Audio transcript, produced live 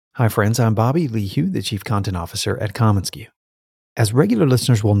Hi, friends. I'm Bobby Lee Hugh, the Chief Content Officer at commonsku. As regular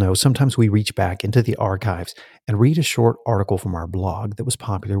listeners will know, sometimes we reach back into the archives and read a short article from our blog that was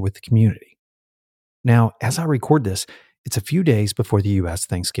popular with the community. Now, as I record this, it's a few days before the U.S.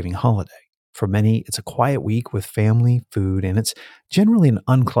 Thanksgiving holiday. For many, it's a quiet week with family, food, and it's generally an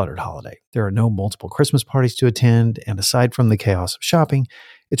uncluttered holiday. There are no multiple Christmas parties to attend, and aside from the chaos of shopping,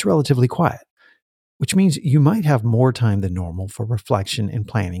 it's relatively quiet, which means you might have more time than normal for reflection and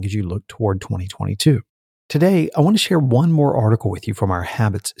planning as you look toward 2022. Today, I want to share one more article with you from our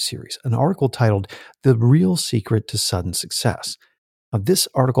Habits series, an article titled The Real Secret to Sudden Success. Now, this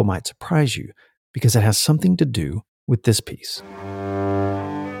article might surprise you because it has something to do with this piece.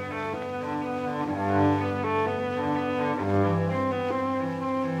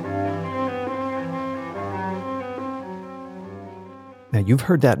 Now, you've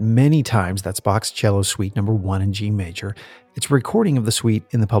heard that many times. That's Bach's Cello Suite number 1 in G major. It's a recording of the suite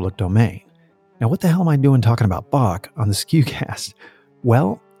in the public domain. Now, what the hell am I doing talking about Bach on the SKUcast?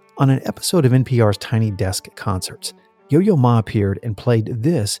 Well, on an episode of NPR's Tiny Desk Concerts, Yo-Yo Ma appeared and played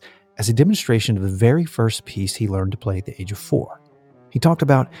this as a demonstration of the very first piece he learned to play at the age of 4. He talked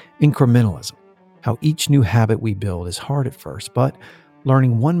about incrementalism, how each new habit we build is hard at first, but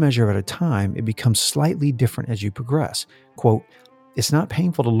learning one measure at a time, it becomes slightly different as you progress. Quote, "It's not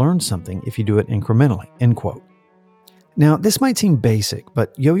painful to learn something if you do it incrementally," end quote. Now, this might seem basic,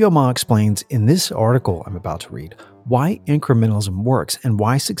 but Yo-Yo Ma explains in this article I'm about to read why incrementalism works and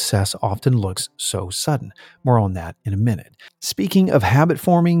why success often looks so sudden. More on that in a minute. Speaking of habit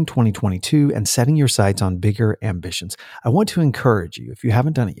forming 2022 and setting your sights on bigger ambitions, I want to encourage you, if you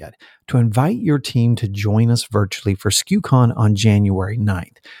haven't done it yet, to invite your team to join us virtually for SKUcon on January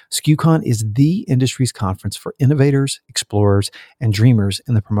 9th. SKUcon is the industry's conference for innovators, explorers, and dreamers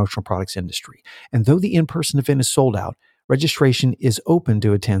in the promotional products industry. And though the in-person event is sold out, registration is open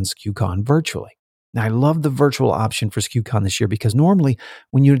to attend SKUcon virtually. Now, I love the virtual option for SKUcon this year because normally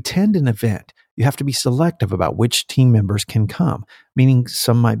when you attend an event, you have to be selective about which team members can come, meaning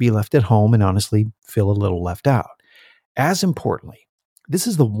some might be left at home and honestly feel a little left out. As importantly, this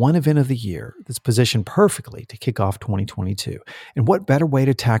is the one event of the year that's positioned perfectly to kick off 2022. And what better way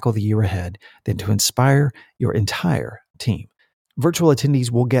to tackle the year ahead than to inspire your entire team? Virtual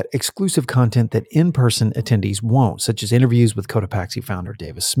attendees will get exclusive content that in-person attendees won't, such as interviews with Cotopaxi founder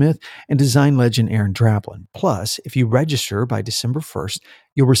Davis Smith and design legend Aaron Draplin. Plus, if you register by December 1st,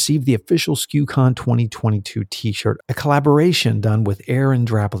 you'll receive the official SKUcon 2022 t-shirt, a collaboration done with Aaron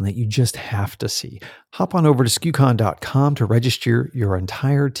Draplin that you just have to see. Hop on over to SKUcon.com to register your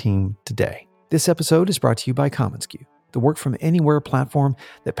entire team today. This episode is brought to you by commonsku, the work from anywhere platform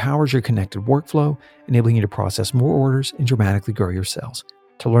that powers your connected workflow, enabling you to process more orders and dramatically grow your sales.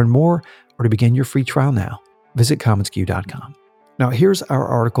 To learn more or to begin your free trial now, visit commonsku.com. Now, here's our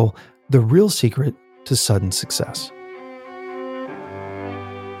article, The Real Secret to Sudden Success.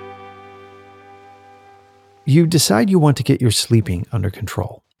 You decide you want to get your sleeping under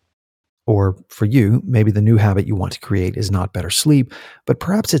control. Or for you, maybe the new habit you want to create is not better sleep, but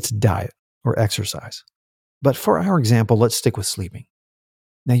perhaps it's diet or exercise. But for our example, let's stick with sleeping.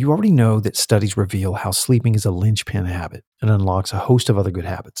 Now, you already know that studies reveal how sleeping is a linchpin habit and unlocks a host of other good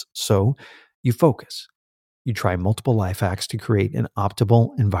habits. So you focus. You try multiple life hacks to create an optimal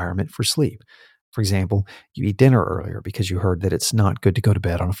environment for sleep. For example, you eat dinner earlier because you heard that it's not good to go to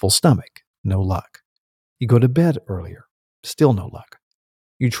bed on a full stomach. No luck. You go to bed earlier. Still no luck.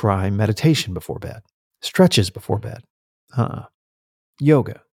 You try meditation before bed. Stretches before bed.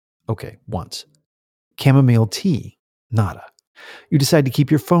 Yoga. Okay, once. Chamomile tea, nada. You decide to keep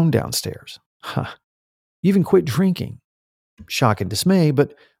your phone downstairs. You even quit drinking. Shock and dismay,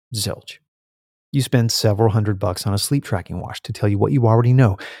 but zilch. You spend several $100 on a sleep tracking watch to tell you what you already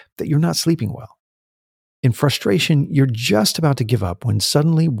know, that you're not sleeping well. In frustration, you're just about to give up when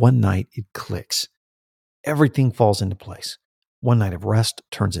suddenly one night it clicks. Everything falls into place. One night of rest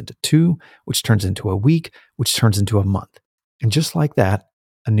turns into 2, which turns into a week, which turns into a month. And just like that,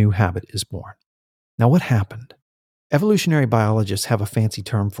 a new habit is born. Now, what happened? Evolutionary biologists have a fancy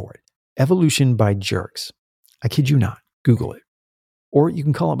term for it. Evolution by jerks. I kid you not. Google it. Or you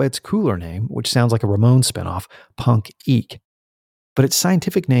can call it by its cooler name, which sounds like a Ramones spinoff, punk eek. But its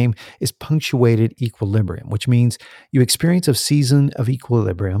scientific name is punctuated equilibrium, which means you experience a season of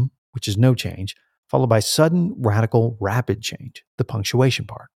equilibrium, which is no change, followed by sudden, radical, rapid change, the punctuation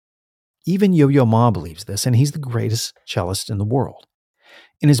part. Even Yo-Yo Ma believes this, and he's the greatest cellist in the world.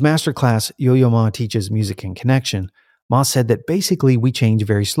 In his masterclass, Yo-Yo Ma Teaches Music and Connection, Ma said that basically we change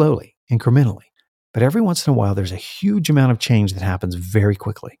very slowly, incrementally. But every once in a while, there's a huge amount of change that happens very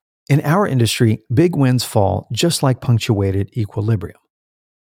quickly. In our industry, big winds fall just like punctuated equilibrium.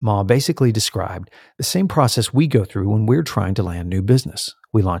 Ma basically described the same process we go through when we're trying to land new business.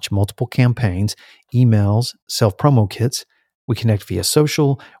 We launch multiple campaigns, emails, self-promo kits. We connect via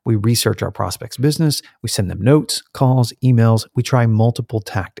social. We research our prospects' business. We send them notes, calls, emails. We try multiple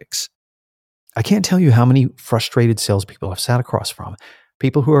tactics. I can't tell you how many frustrated salespeople I've sat across from,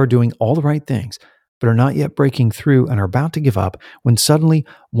 people who are doing all the right things, but are not yet breaking through and are about to give up when suddenly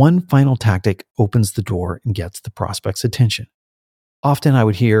one final tactic opens the door and gets the prospect's attention. Often I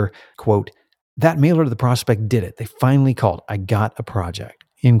would hear, quote, "That mailer to the prospect did it. They finally called. I got a project,"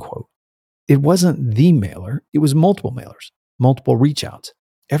 end quote. It wasn't the mailer. It was multiple mailers, multiple reach outs.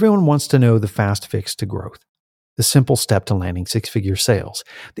 Everyone wants to know the fast fix to growth, the simple step to landing six-figure sales,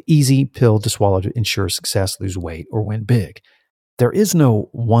 the easy pill to swallow to ensure success, lose weight, or win big. There is no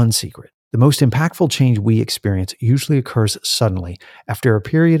one secret. The most impactful change we experience usually occurs suddenly after a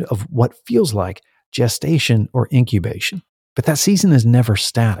period of what feels like gestation or incubation. But that season is never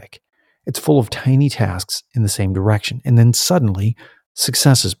static. It's full of tiny tasks in the same direction, and then suddenly,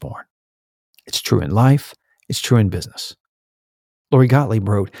 success is born. It's true in life. It's true in business. Lori Gottlieb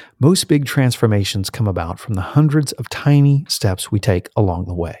wrote, "Most big transformations come about from the hundreds of tiny steps we take along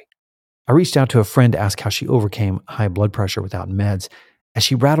the way." I reached out to a friend to ask how she overcame high blood pressure without meds. As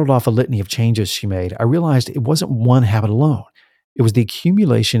she rattled off a litany of changes she made, I realized it wasn't one habit alone. It was the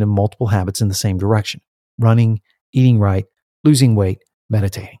accumulation of multiple habits in the same direction: running, eating right, losing weight,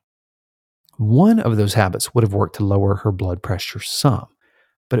 meditating. One of those habits would have worked to lower her blood pressure some,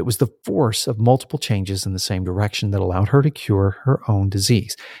 but it was the force of multiple changes in the same direction that allowed her to cure her own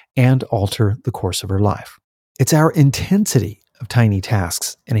disease and alter the course of her life. It's our intensity of tiny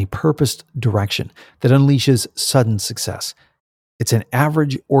tasks in a purposed direction that unleashes sudden success. It's an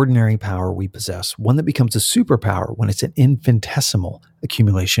average, ordinary power we possess, one that becomes a superpower when it's an infinitesimal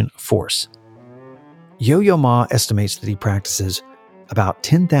accumulation of force. Yo-Yo Ma estimates that he practices about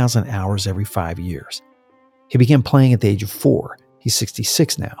 10,000 hours every 5 years. He began playing at the age of 4. He's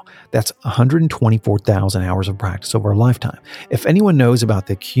 66 now. That's 124,000 hours of practice over a lifetime. If anyone knows about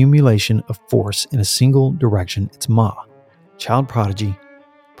the accumulation of force in a single direction, it's Ma. Child prodigy,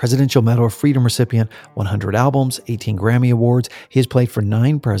 Presidential Medal of Freedom recipient, 100 albums, 18 Grammy Awards. He has played for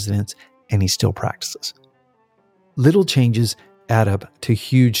 9 presidents, and he still practices. Little changes add up to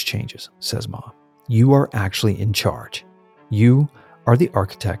huge changes, says Ma. You are actually in charge. You are the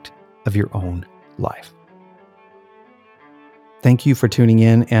architect of your own life. Thank you for tuning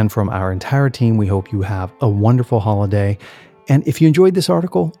in, and from our entire team, we hope you have a wonderful holiday. And if you enjoyed this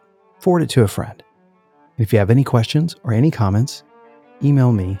article, forward it to a friend. If you have any questions or any comments,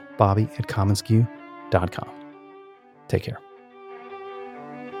 email me, Bobby@commonsku.com. Take care.